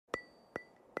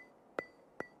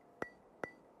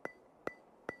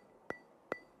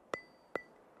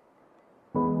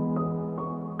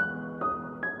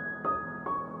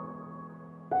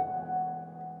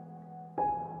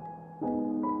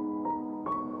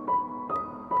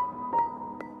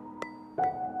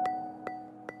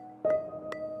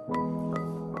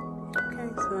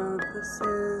this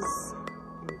is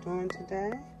what I'm doing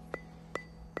today.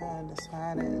 I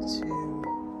decided to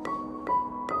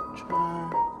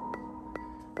try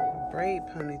a braid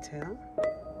ponytail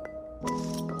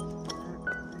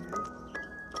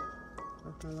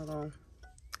with my little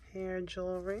hair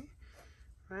jewelry,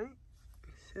 right?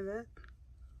 See that?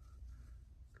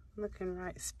 Looking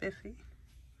right spiffy,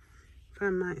 if I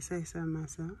might say so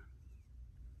myself.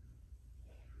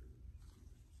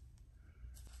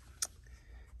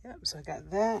 Yep, so I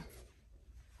got that.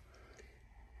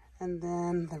 And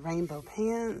then the rainbow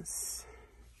pants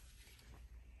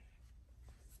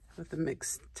with the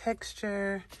mixed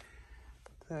texture.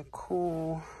 The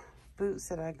cool boots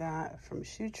that I got from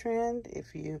Shoe Trend.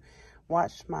 If you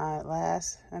watched my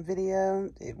last video,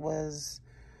 it was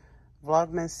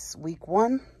Vlogmas week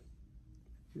 1.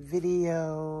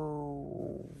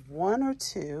 Video 1 or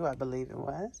 2, I believe it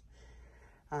was.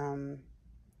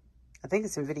 I think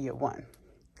it's in video 1.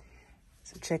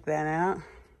 So check that out.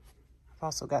 I've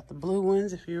also got the blue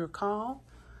ones, if you recall.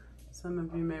 Some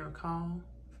of you may recall.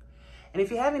 And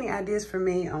if you have any ideas for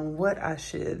me on what I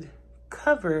should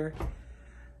cover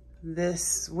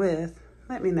this with,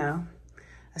 let me know.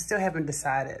 I still haven't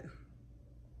decided.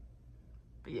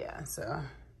 But yeah, so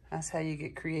that's how you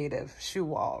get creative. Shoe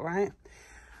wall, right?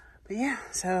 But yeah,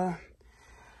 so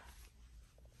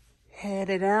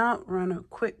headed out, run a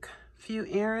quick few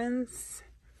errands.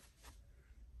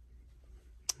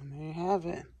 And there you have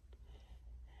it.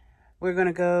 We're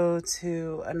gonna go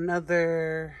to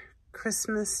another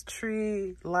Christmas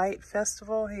tree light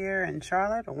festival here in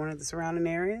Charlotte or one of the surrounding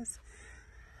areas.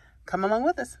 Come along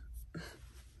with us.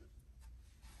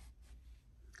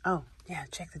 Oh, yeah,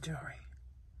 check the jewelry.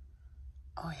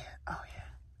 Oh yeah,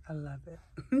 I love it.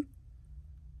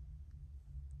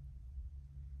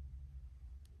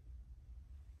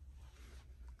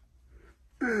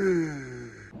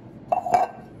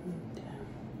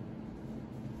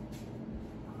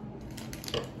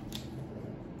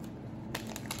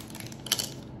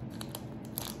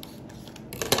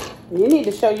 You need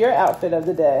to show your outfit of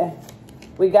the day.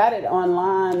 We got it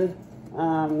online.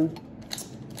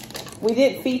 We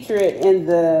did feature it in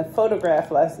the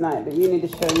photograph last night, but you need to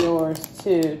show yours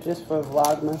too, just for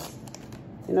Vlogmas.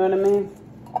 You know what I mean?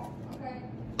 Okay.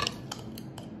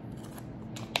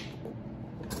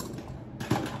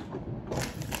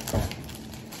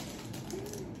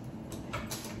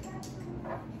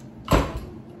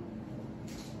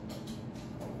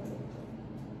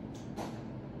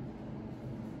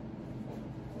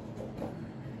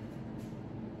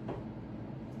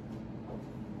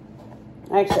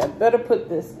 Actually, I better put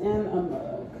this in a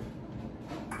mug.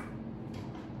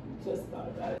 Just thought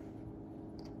about it.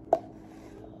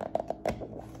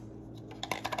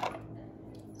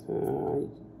 So,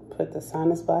 put the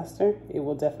sinus blaster. It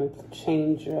will definitely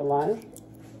change your life.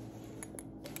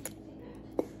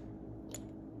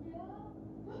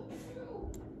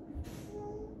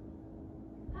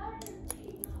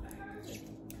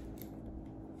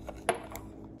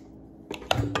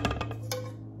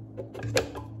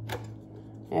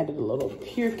 Added a little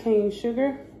pure cane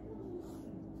sugar.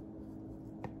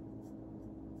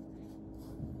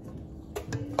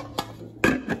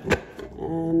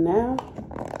 And now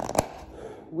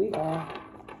we are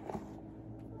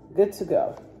good to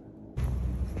go.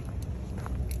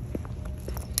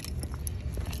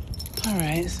 All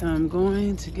right, so I'm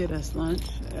going to get us lunch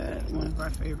at one of our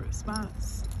favorite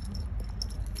spots,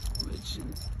 which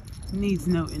needs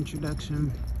no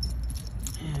introduction.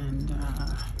 And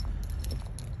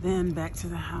then back to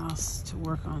the house to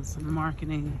work on some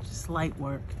marketing, just light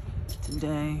work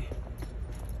today.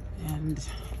 And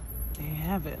there you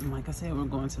have it. And like I said, we're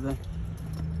going to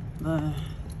the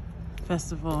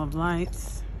Festival of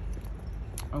Lights,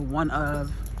 or one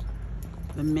of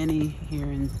the many here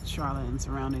in Charlotte and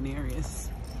surrounding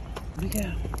areas. Here we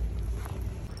go.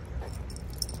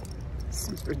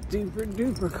 Super duper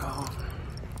duper cold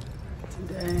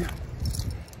today.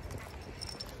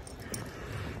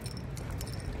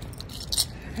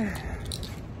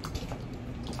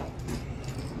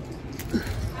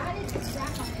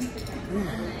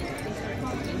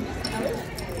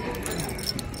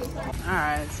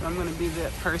 Alright, so I'm going to be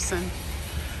that person.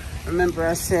 Remember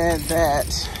I said that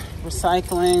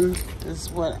recycling is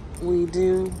what we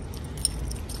do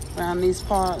around these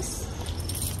parts.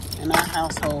 In our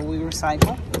household, we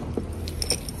recycle.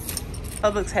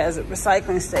 Publix has a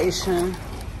recycling station.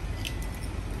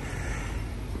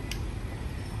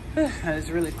 That is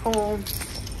really cool.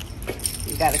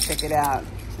 You got to check it out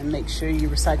and make sure you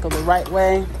recycle the right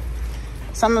way.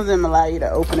 Some of them allow you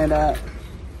to open it up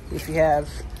if you have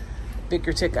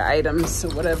bigger ticket items or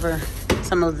whatever.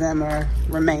 Some of them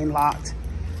remain locked.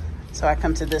 So I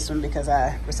come to this one because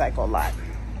I recycle a lot.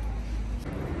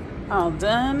 All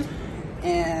done.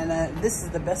 And this is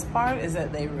the best part, is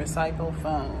that they recycle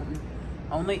foam.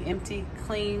 Only empty,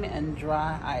 clean, and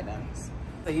dry items.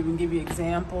 They even give you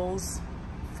examples.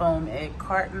 Foam egg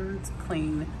cartons,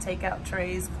 clean takeout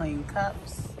trays, clean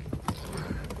cups.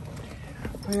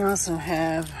 We also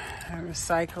have a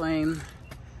recycling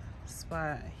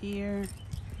spot here.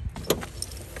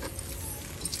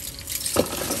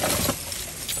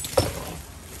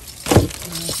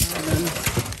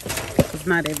 Because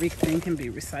not everything can be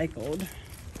recycled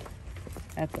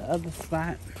at the other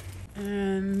spot.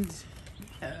 And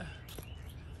yeah,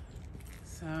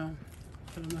 so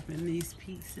put them up in these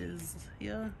pieces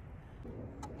here.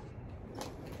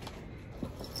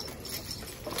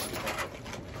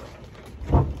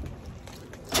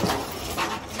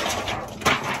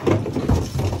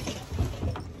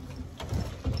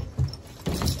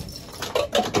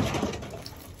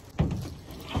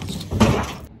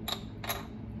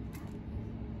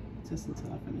 Just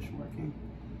until I finish working.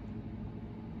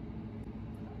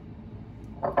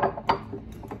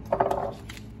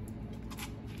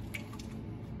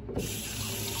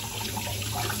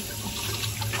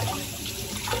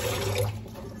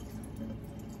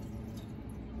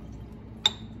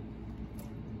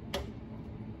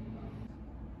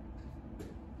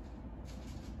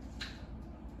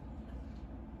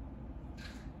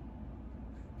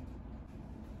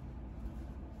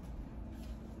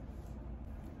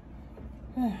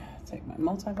 Take my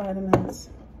multivitamins.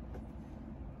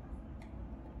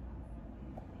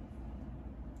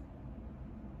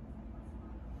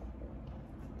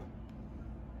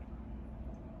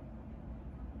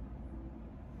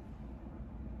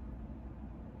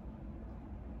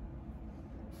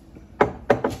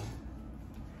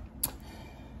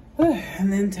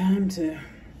 And then time to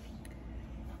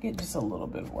get just a little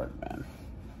bit of work done.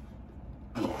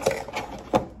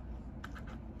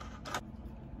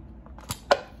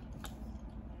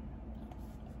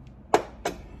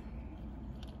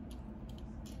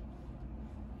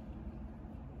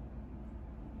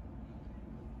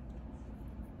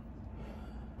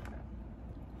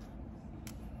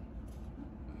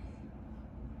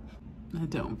 I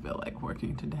don't feel like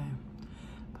working today,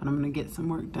 but I'm gonna get some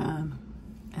work done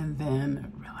and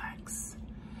then relax.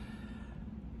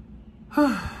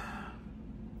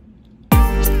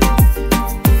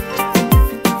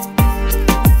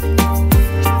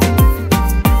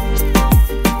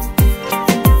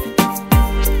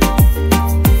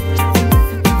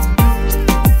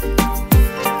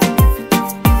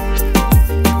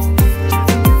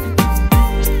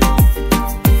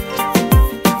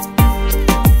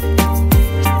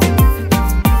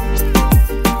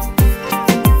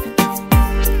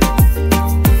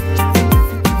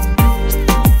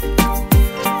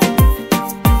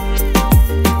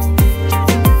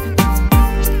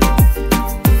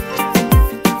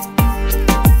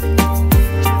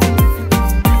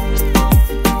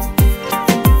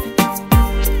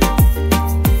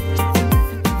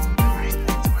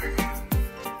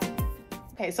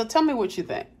 So tell me what you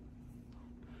think.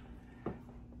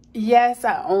 Yes,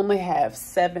 I only have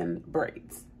 7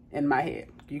 braids in my head.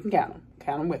 You can count them.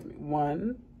 Count them with me.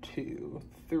 1, 2,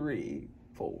 3,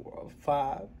 4,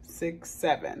 5, 6,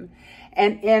 7.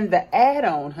 And in the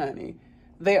add-on, honey,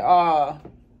 there are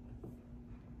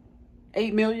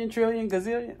 8 million, trillion,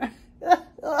 gazillion.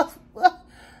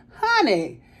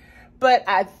 Honey. But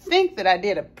I think that I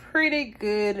did a pretty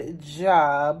good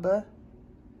job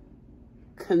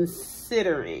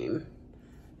considering.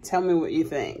 Tell me what you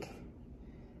think.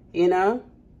 You know?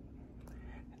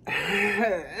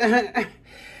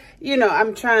 You know,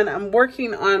 I'm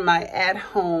working on my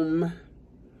at-home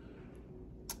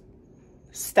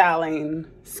styling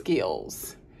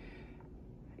skills.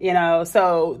 You know,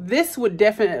 so this would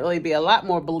definitely be a lot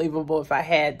more believable if I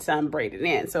had some braided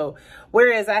in. So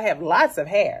whereas I have lots of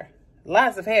hair,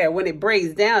 when it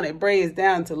braids down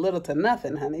to little to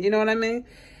nothing, honey. You know what I mean?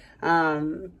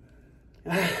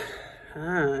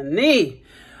 Honey.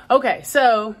 Okay,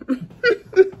 so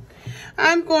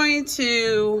I'm going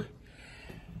to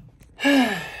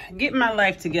get my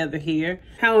life together here.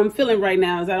 How I'm feeling right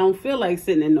now is I don't feel like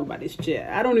sitting in nobody's chair.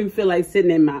 I don't even feel like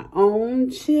sitting in my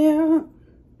own chair.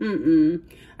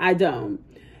 I don't.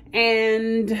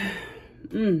 And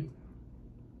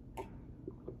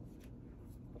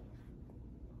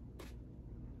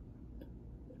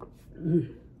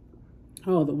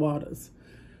oh, the waters.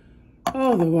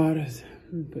 Oh, the waters.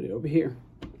 Let me put it over here.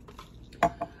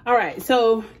 All right,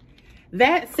 so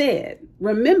that said,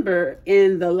 remember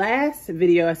in the last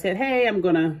video I said, hey, I'm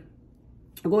gonna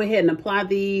go ahead and apply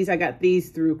these. I got these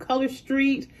through Color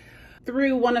Street.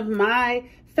 through one of my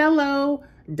fellow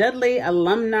Dudley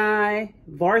alumni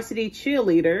varsity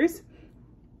cheerleaders.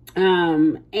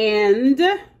 And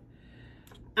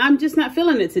I'm just not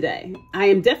feeling it today. I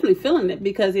am definitely feeling it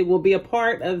because it will be a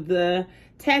part of the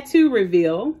tattoo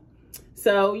reveal.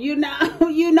 So, you know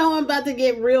I'm about to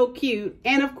get real cute.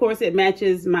 And of course it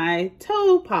matches my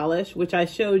toe polish, which I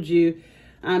showed you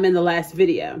in the last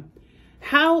video.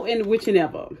 How and which and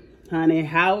ever, honey,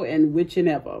 how and which and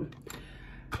ever.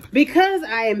 Because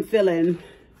I am feeling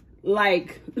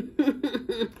like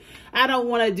I don't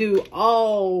want to do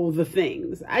all the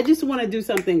things. I just want to do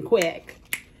something quick.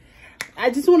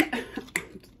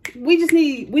 We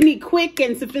need quick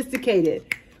and sophisticated.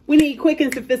 We need quick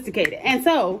and sophisticated. And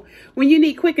so when you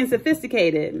need quick and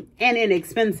sophisticated and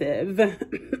inexpensive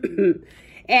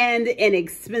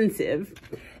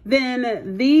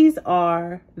then these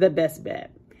are the best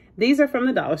bet. These are from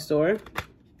the dollar store.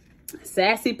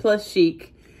 Sassy plus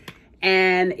chic.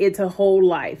 And it's a whole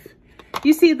life.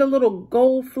 You see the little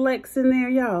gold flecks in there,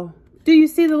 y'all? Do you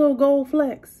see the little gold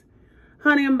flecks?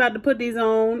 Honey, I'm about to put these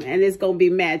on and it's going to be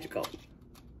magical.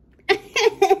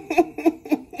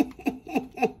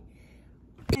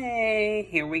 Hey,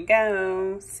 here we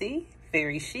go. See?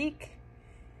 Very chic.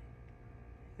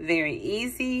 Very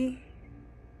easy.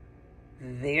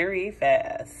 Very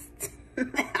fast.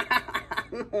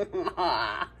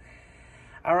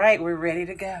 All right, we're ready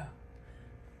to go.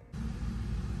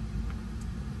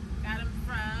 Got them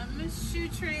from Shoe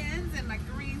Trends and my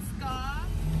green scarf.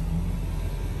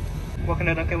 What can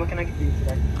I get for you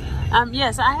today?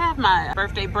 Yes, I have my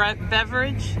birthday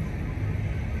beverage.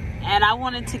 And I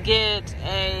wanted to get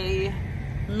a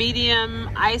medium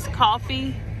iced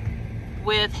coffee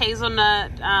with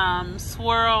hazelnut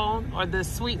swirl or the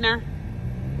sweetener.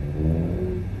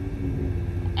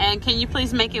 And can you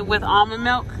please make it with almond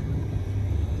milk?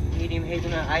 Medium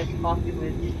hazelnut iced coffee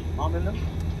with almond milk?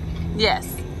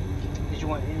 Yes. Did you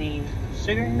want any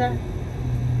sugar in that?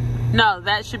 No,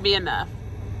 that should be enough.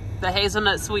 The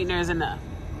hazelnut sweetener is enough.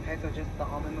 Okay, so just the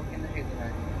almond milk and the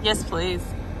hazelnut. Yes, please.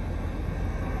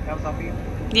 That was all for you?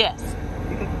 Yes.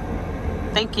 You can...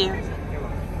 Thank you. You're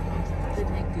welcome. They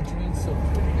make the drink so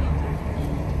pretty out there.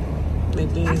 They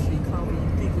do. Actually, Carmen, I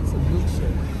think it's a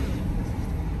milkshake.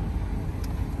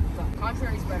 The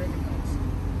contrary is better than those.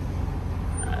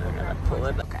 I gotta pull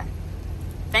it. Okay.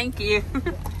 Thank you.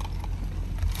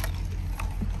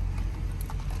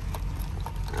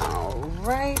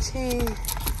 Alrighty.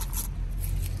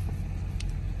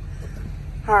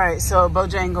 Alright, so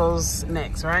Bojangles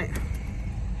next, right?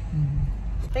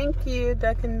 Thank you,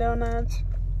 Dunkin' Donuts.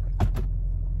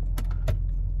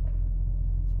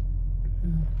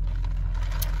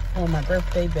 Oh, my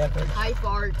birthday beverage. Hi,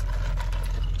 fart.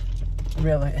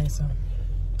 Really, Asa?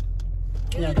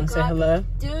 Y'all gonna say hello?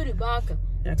 Dude, baka.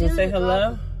 Y'all gonna say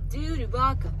hello? Dude,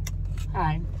 baka.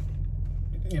 Hi.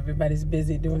 Everybody's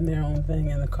busy doing their own thing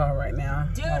in the car right now.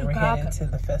 While we're heading to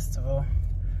the Festival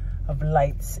of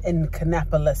Lights in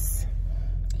Kannapolis.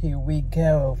 Here we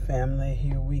go, family.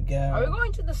 Here we go. Are we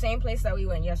going to the same place that we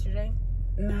went yesterday?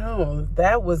 No,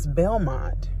 that was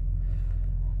Belmont.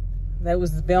 That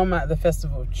was Belmont, the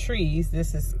Festival of Trees.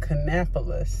 This is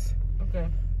Kannapolis. Okay.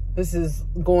 This is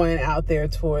going out there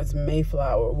towards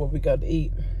Mayflower, where we go to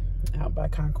eat, out by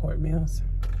Concord Mills.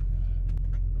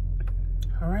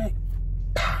 All right.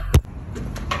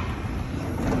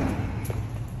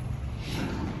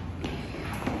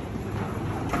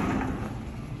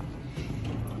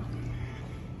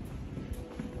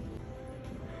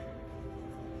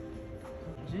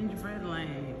 Gingerbread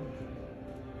Lane.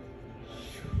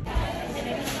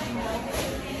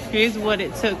 Here's what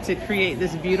it took to create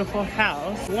this beautiful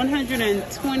house.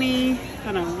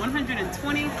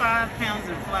 125 pounds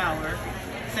of flour,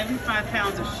 75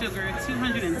 pounds of sugar,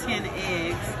 210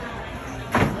 eggs.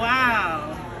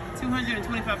 Wow.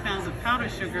 225 pounds of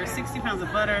powdered sugar, 60 pounds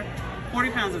of butter,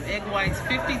 40 pounds of egg whites,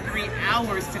 53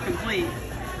 hours to complete.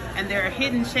 And there are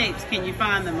hidden shapes. Can you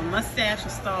find them? A mustache, a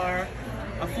star,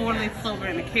 a four-leaf clover,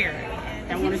 and a carrot.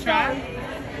 Y'all want to try?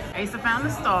 Asa found the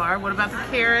star. What about the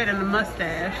carrot and the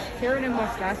mustache? Carrot and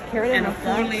mustache. Carrot and a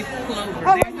four-leaf clover.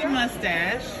 Oh, there's the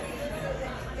mustache.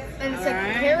 And it's All a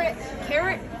right.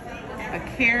 carrot. A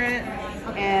carrot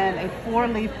and a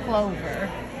four-leaf clover.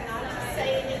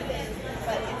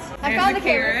 I found the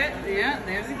carrot. Yeah,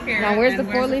 there's a carrot. Now where's the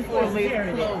And four-leaf clover?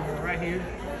 Right here.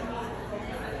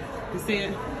 You see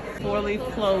it? Four-leaf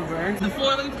clover. The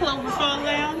four-leaf clover fall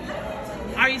down?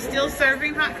 Are you still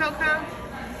serving hot cocoa?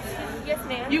 Yes,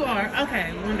 ma'am. You are?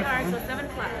 Okay, wonderful. Alright, so 7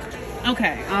 flat.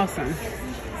 Okay, awesome.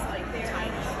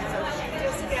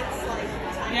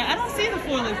 Yeah, I don't see the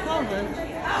four-leaf clover.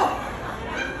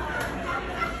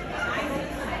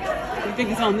 You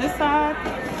think it's on this side?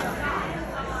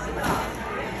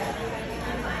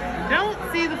 Don't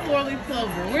see the 4-leaf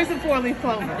clover. Where's the 4-leaf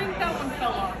clover? I think that one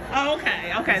fell off. Oh,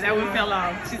 okay. Okay, that one fell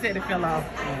off. She said it fell off.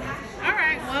 All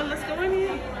right, well, let's go in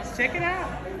here. Let's check it out.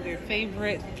 Your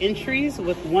favorite entries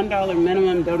with $1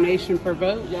 minimum donation per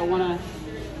vote. Y'all want to,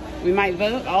 we might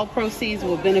vote. All proceeds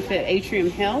will benefit Atrium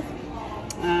Health.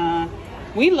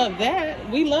 We love that.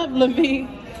 We love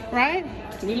Levine, right?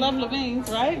 We love Levine's,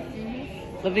 right?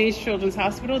 Levine's Children's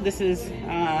Hospital. This is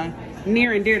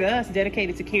near and dear to us,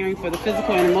 dedicated to caring for the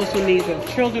physical and emotional needs of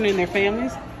children and their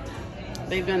families.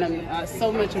 They've done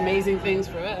so much amazing things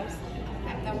for us.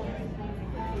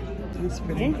 That's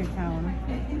pretty.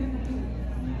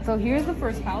 So here's the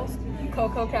first house,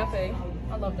 Coco Cafe.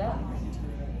 I love that.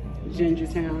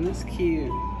 Gingertown, that's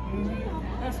cute.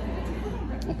 That's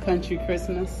cool. A country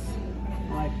Christmas,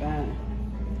 I like that.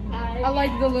 I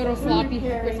like the little floppy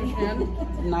Christmas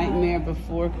man. Nightmare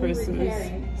Before Christmas,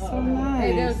 so nice.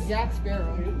 Hey, there's Jack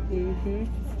Sparrow.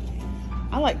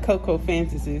 I like Coco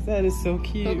Fantasies. That is so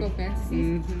cute. Coco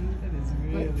Fantasies. That is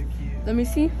really cute. Let me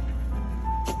see. Yo,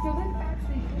 that's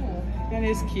actually cool. That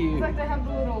is cute. It's like they have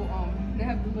the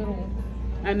little,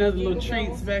 I know the little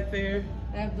treats back there.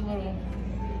 They have the little,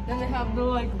 then they have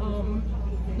the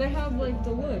they have like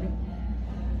the wood.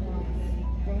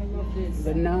 I love this.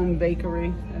 The gnome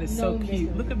bakery. That is so Gnome cute.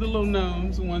 bakery. Look at the little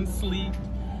gnomes. One sleep.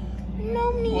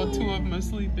 Gnome. Well, 2 of them are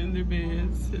asleep in their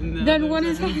beds. And the Then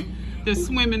others one is, they're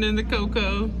swimming in the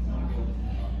cocoa.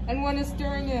 and one is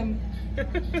stirring him,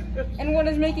 and one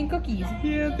is making cookies.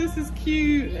 Yeah, this is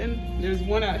cute. And there's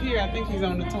one out here. I think he's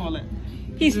on the toilet.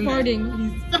 He's Isn't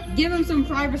farting. Give him some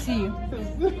privacy.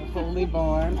 Holy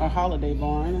barn or holiday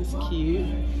barn. That's cute.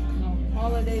 No,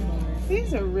 holiday bar.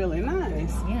 These are really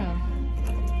nice. Yeah.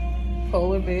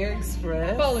 Polar Bear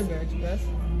Express. Polar Bear Express.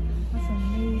 That's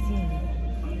amazing.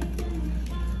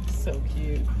 So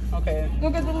cute. Okay.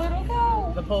 Look at the little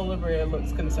cow. The polar bear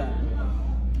looks concerned.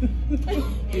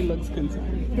 He looks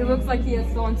concerned. He looks like he has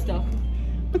thorn stuff.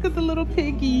 Look at the little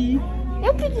piggy.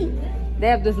 Little piggy. They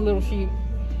have this little sheep.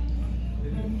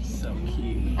 So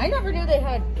cute. I never knew they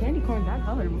had candy corn that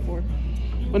color before.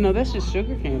 Well, no, that's just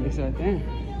sugar candies right there.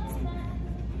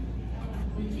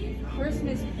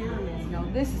 Christmas pyramids. Now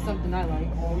this is something I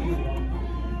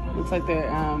like. Looks like they're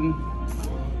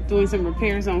doing some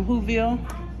repairs on Whoville.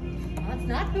 That's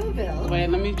not Whoville. Wait,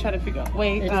 let me try to figure out.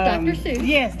 Wait, It's Dr. Seuss.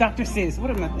 Yes, Dr. Seuss.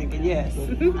 What am I thinking? Yes.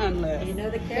 Unless. You know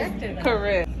the character though.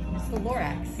 Correct. It's the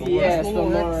Lorax. Yes, the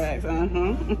Lorax.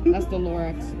 Lorax. That's the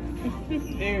Lorax.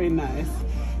 Very nice.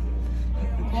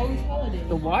 Chloe's Holiday.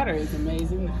 The water is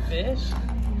amazing. The fish.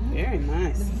 Very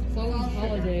nice. Chloe's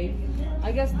Holiday.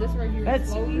 I guess this right here is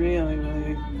That's Chloe. really,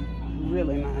 really,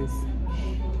 really nice.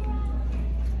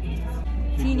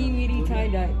 Teeny weeny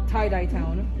tie-dye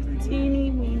town.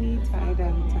 Teeny weeny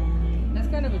tie-dye town. That's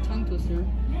kind of a tongue twister.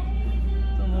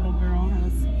 The little girl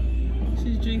has,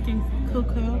 she's drinking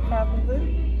cocoa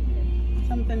probably.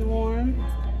 Something warm.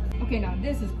 Okay, now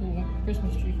this is cool.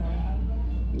 Christmas tree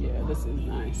farm. Yeah, this is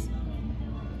nice.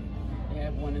 They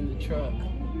have one in the truck.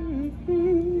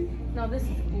 Now this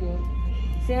is cool.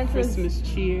 Santa's Christmas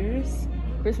cheers.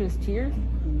 Christmas cheers.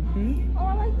 Mm-hmm. Oh,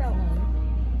 I like that one.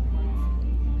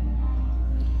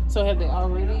 So have they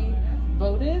already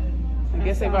voted? I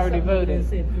guess they've already voted.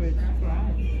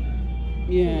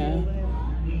 Yeah.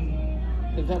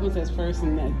 Because that was his first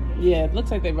and that. Yeah, it looks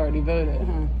like they've already voted,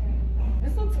 huh?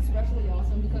 This looks especially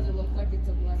awesome because it looks like it's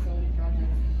a black-owned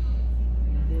project.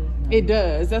 It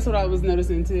does. That's what I was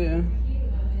noticing too.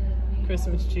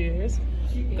 Christmas cheers.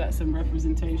 Got some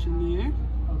representation there.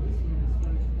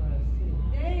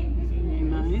 Very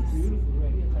nice.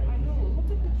 I know. Look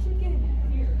at the chicken.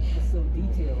 It's so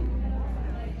detailed.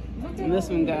 And this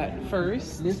one got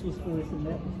first. This was first and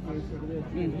that was first over there.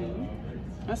 Mm-hmm.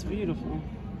 That's beautiful.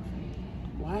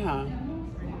 Wow.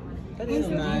 That is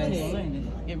nice.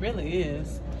 It really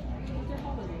is.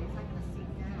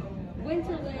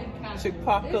 Winterland Castle.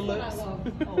 Chick-pocalypse. This one I love.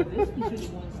 Oh, this one should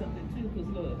have won something too, because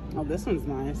look. Oh, this one's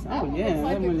nice. That Oh, one yeah. looks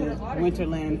like That they one put is a lot of-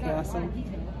 Winterland got a lot of Castle.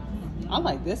 detail. I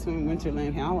like this one,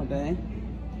 Winterland Holiday.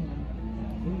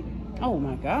 Oh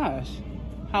my gosh.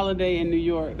 Holiday in New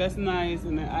York. That's nice.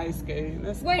 And the ice skating.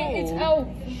 That's Wait, cool. it's Elf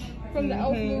from the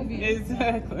Elf movie.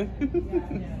 Exactly.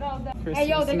 Hey,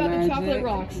 yo, they got the Christmas chocolate magic.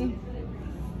 rocks.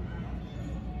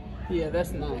 Yeah,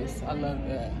 that's nice. I love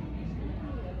that.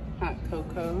 Hot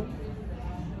cocoa.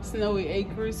 Snowy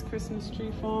Acres Christmas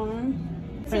Tree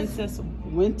Farm. Princess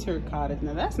Winter Cottage.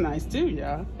 Now that's nice too,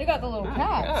 y'all. They got the little My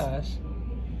cats. gosh.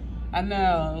 I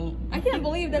know. I can't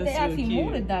believe that they That's so actually cute.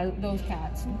 molded those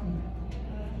cats.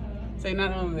 Say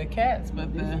not only the cats,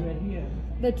 but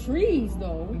The trees,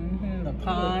 though. the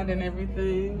pond and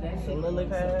everything. The lily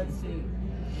pads.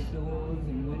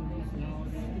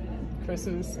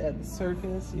 Christmas at the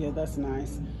circus. Yeah, that's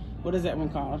nice. What is that one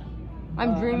called?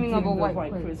 I'm dreaming of a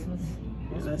white Christmas.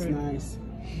 Yeah, that's nice.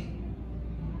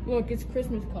 Look, it's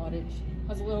Christmas cottage.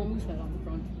 Has a little moose head on the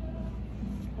front.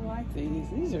 I like these.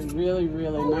 These are really,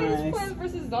 really It's nice. Plants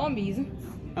vs. Zombies.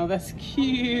 Oh, that's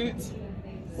cute.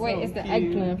 Wait, So it's the cute.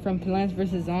 eggplant from Plants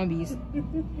vs. Zombies.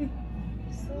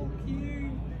 So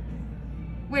cute.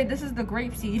 Wait, this is the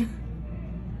grape seed.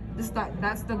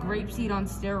 That's the grape seed on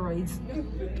steroids.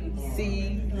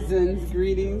 Seasons,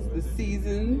 greetings, the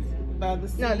seasons by the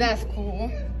sea. No, that's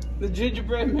cool. The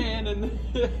gingerbread man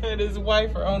and his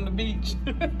wife are on the beach.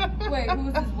 Wait,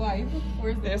 who's his wife?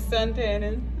 Where's They're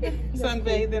suntanning,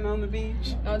 sunbathing on the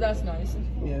beach. Oh, that's nice.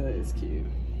 Yeah, that is cute.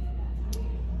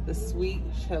 The sweet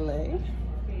chalet.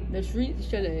 The sweet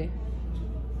chalet.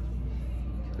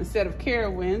 Instead of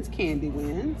carol wins, candy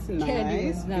wins. Nice, Candy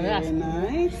wins. Now very that's cool.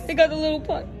 nice. They got the little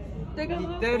pot. They got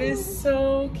little That is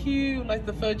so cute, like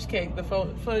the fudge cake, the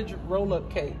fudge roll-up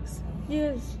cakes.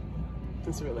 Yes.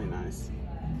 That's really nice.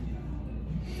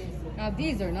 Now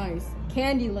these are nice.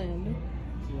 Candyland.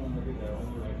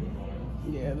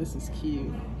 Yeah, this is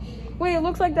cute. Wait, it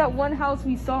looks like that one house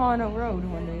we saw on a road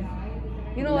one day.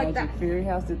 You know, like that. Magic Fairy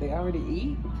House, did they already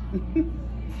eat?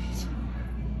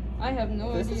 I have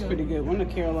no This idea. is pretty good one, the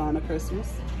Carolina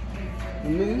Christmas. The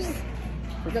moose,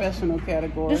 professional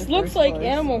category. This looks first like place.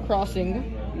 Animal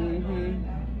Crossing.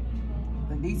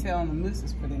 The detail on the moose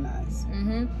is pretty nice.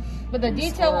 But the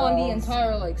detail on the squirrels.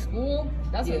 entire like school,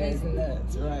 that's Yeah, it's amazing.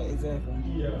 nuts, right,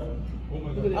 exactly.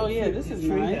 Oh yeah, this is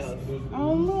nice.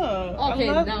 Oh look. Okay,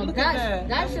 I love, now look that at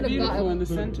that should have beautiful in the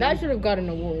gotten center. that should have got an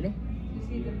award.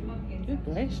 Good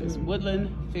gracious.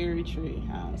 Woodland Fairy Tree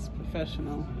House.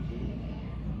 Professional.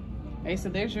 Hey, so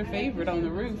there's your favorite on the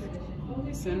roof.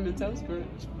 Cinnamon Toast Crunch.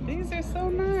 These are so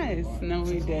nice.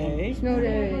 Snowy day. Snow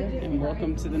day. And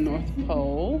welcome to the North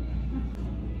Pole.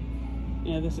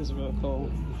 Yeah, this is real cool.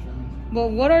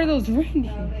 But what are those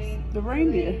reindeers? The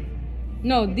reindeer.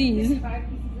 No, these.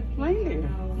 Reindeer.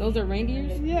 Those are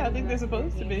reindeers? Yeah, I think they're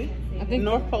supposed to be. I think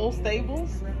North Pole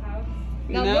Stables.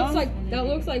 that No?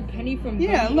 looks like Penny from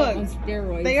Yeah, Bugs look. on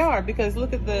steroids. They are, because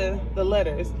look at the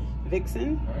letters.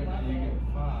 Vixen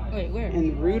Wait, where?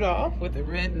 and Rudolph with a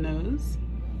red nose.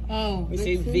 Oh, You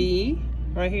see Vixen, V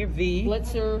right here, V.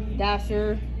 Blitzer,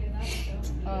 Dasher.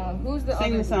 Who's the Sing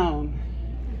other the song.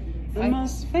 The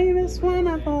most famous one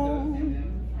of all,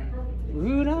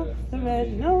 Rudolph the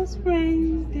red-nosed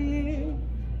reindeer,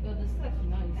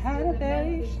 had a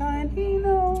very shiny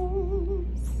nose.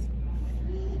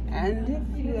 And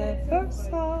if you ever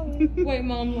saw it. Wait,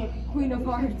 Mom, look. Queen of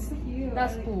Hearts.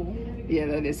 That's cool. Yeah,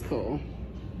 that is cool.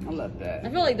 I love that. I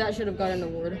feel like that should have got an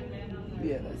award.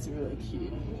 Yeah, that's really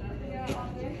cute.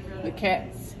 The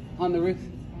cats on the roof.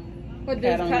 But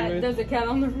Cat on the roof. there's a cat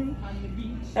on the roof.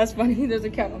 That's funny. There's a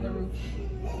cat on the roof.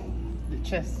 The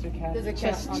Chester cat. There's a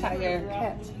cat on the Cheshire roof.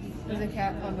 cat. There's a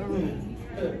cat on the roof.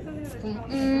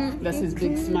 That's his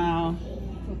big smile.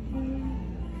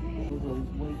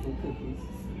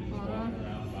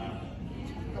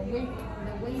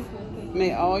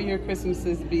 May all your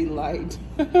Christmases be light.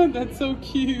 That's so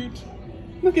cute.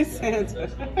 Look at Santa.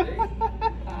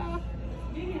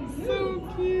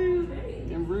 So cute.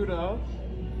 And Rudolph.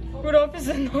 Rudolph is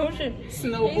in the ocean.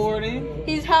 Snowboarding.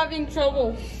 He's having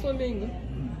trouble swimming.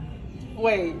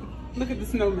 Wait, look at the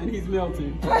snowman. He's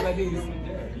melting. But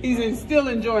he's still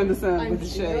enjoying the sun with the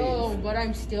shades. But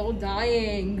I'm still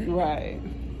dying. Right.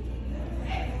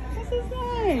 This is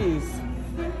nice.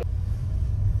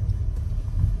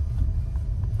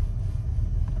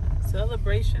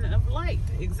 Celebration of light.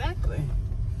 Exactly.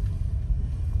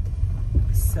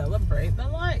 Celebrate the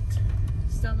light.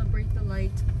 Celebrate the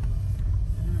light.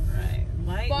 All right.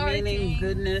 Light Farting. meaning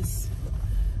goodness,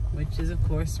 which is of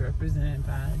course represented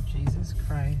by Jesus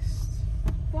Christ.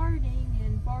 Farting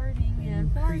and farting and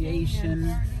farting Creation.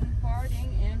 and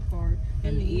farting and farting.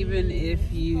 And even if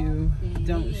you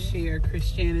don't share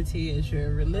Christianity as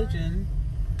your religion,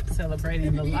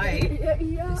 celebrating the light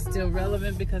is still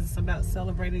relevant because it's about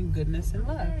celebrating goodness and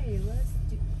love. Hey, let's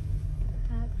do.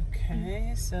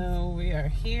 Okay, so we are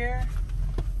here.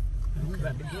 We're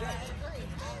about to get it.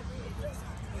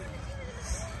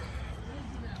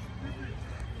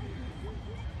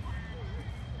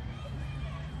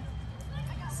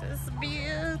 This is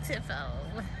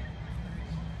beautiful.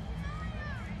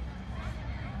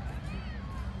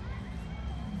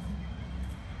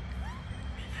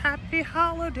 Happy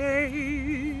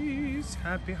holidays.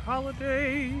 Happy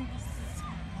holidays.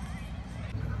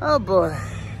 Oh boy.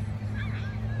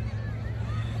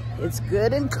 It's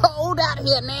good and cold out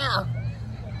here now.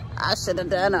 I should have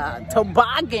done a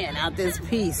toboggan out this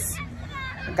piece.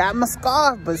 I got my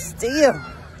scarf, but still.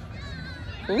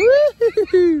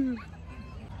 Woo-hoo-hoo.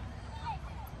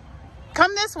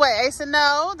 Come this way, Asa.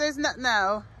 No, there's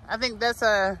no. I think that's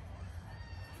a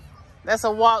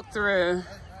walkthrough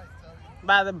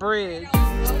by the bridge.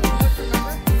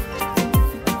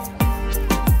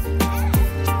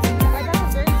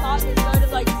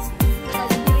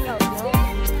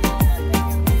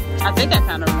 I think I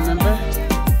kind of remember.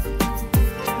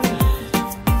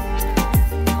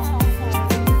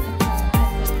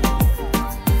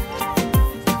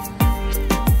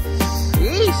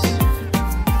 Sheesh.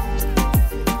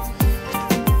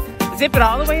 Zip it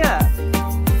all the way up.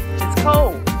 It's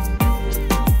cold.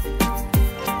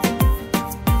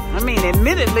 I mean,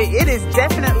 admittedly, it is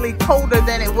definitely colder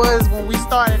than it was when we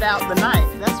started out the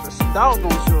night. That's for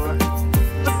doggone sure.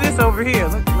 What's this over here?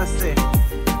 Let's see.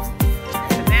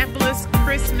 Kannapolis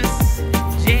Christmas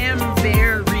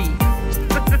Jamboree.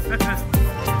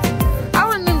 I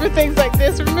remember things like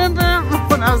this. Remember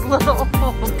when I was little?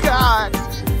 Oh God.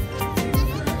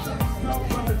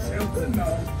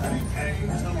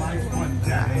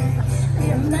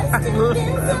 There must have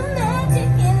been some magic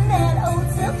in that old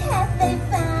silk hat they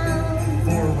found.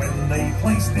 For when they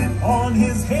placed it on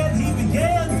his head, he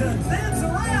began to dance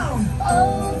around.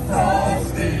 Oh,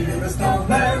 Frosty the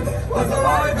snowman was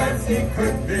alive as he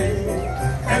could be,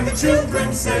 and the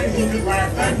children say he could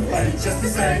laugh and play just the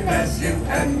same as you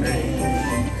and me.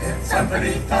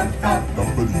 Thumpity thump thump,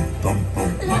 thumpity thump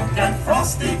thump. Look at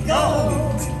Frosty go!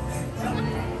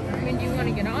 When do you want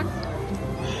to get on?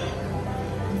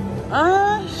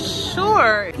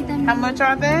 Sure. How much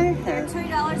are they? they're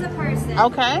 $2 a person.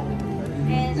 Okay.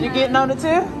 And, You getting on it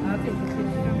too?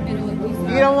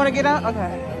 You don't want to get on?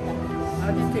 Okay.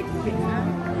 I'll just take the picture.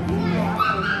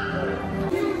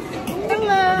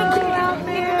 Hello out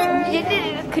there.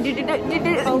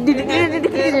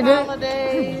 Good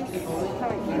holidays.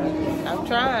 I'm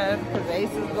trying because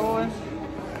Ace is going.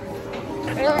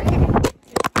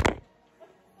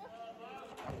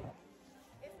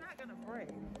 It's not gonna break.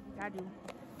 I do.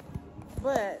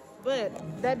 But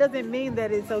that doesn't mean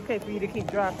that it's okay for you to keep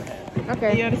dropping it.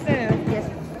 Okay. You understand? Yes.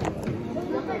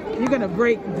 You're gonna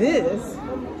break this.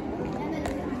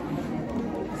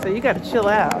 So you gotta chill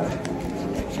out.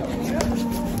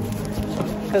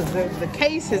 Because the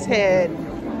case has had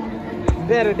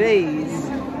better days.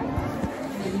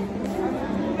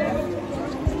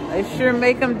 They sure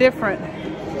make them different.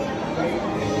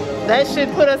 That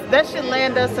should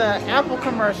land us an Apple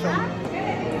commercial.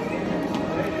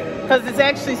 Because it's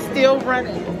actually still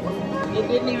running. It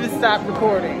didn't even stop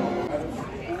recording.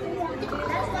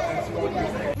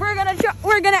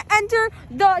 We're gonna enter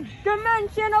the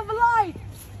dimension of light.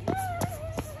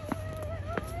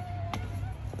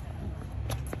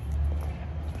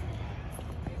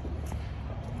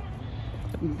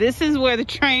 This is where the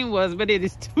train was, but it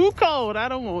is too cold. I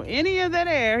don't want any of that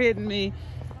air hitting me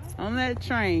on that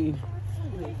train.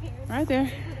 Right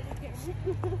there.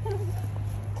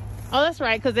 Oh, that's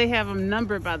right, because they have them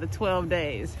numbered by the 12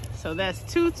 days. So that's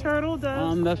 2 turtle doves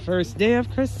on the first day of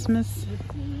Christmas.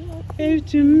 Gave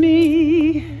to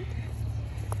me.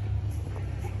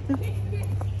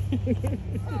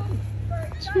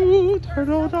 2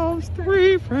 turtle doves,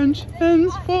 3 French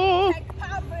hens, 4.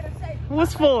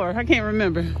 What's 4? I can't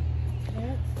remember.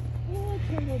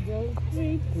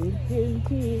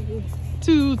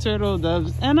 2 turtle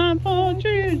doves and a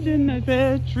partridge in a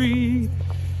pear tree.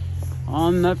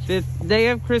 On the 5th day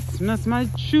of Christmas, my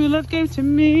true love gave to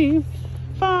me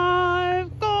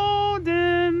 5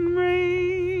 golden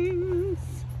rings.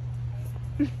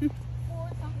 4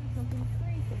 something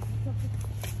 3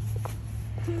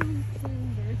 2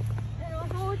 fingers and a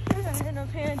whole chicken in a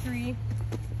pantry.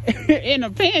 In a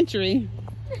pantry?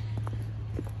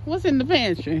 What's in the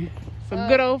pantry? Some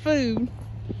good old food.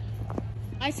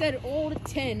 I said old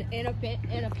tin in a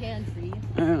pantry.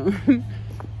 Oh.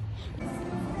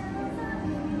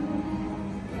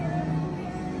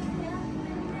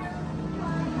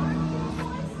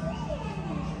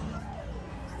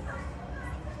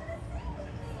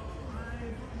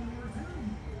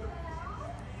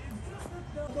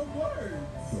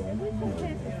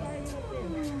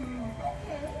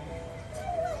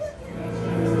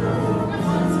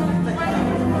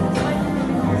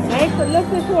 Look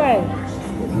this way.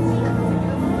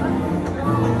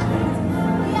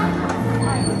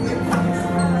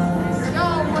 Yo,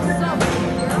 what's up,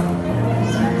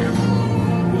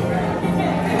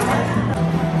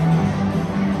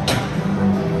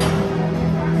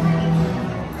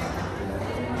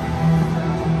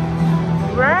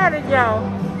 Where are it, y'all?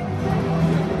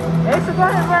 Asa, go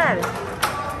ahead, ride it.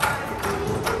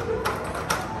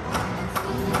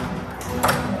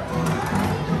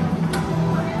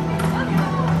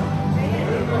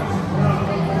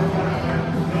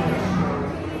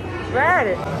 Ride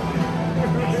it.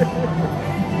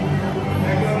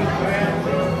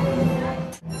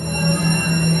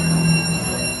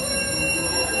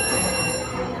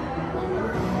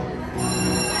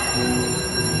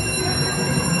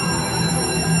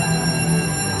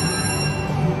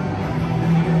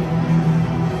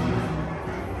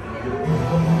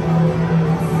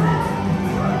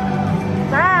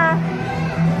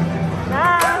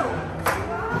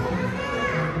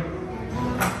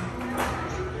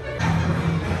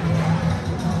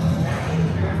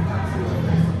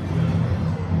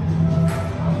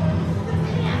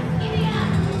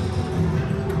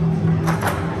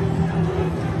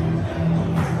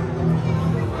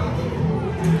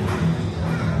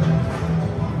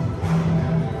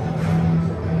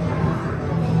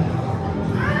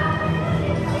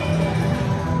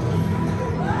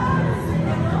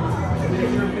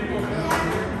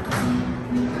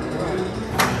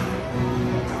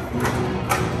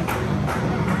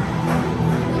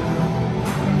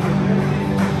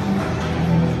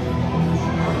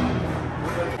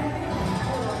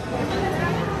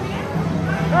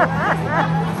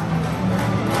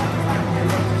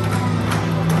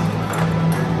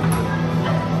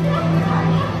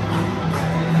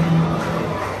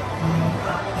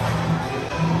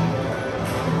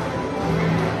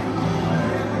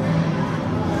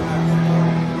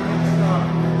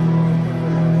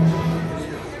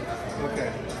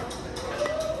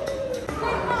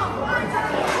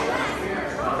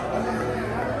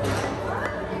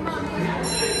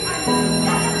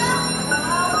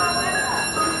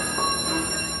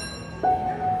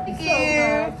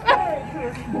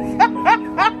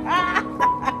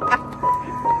 Thank you.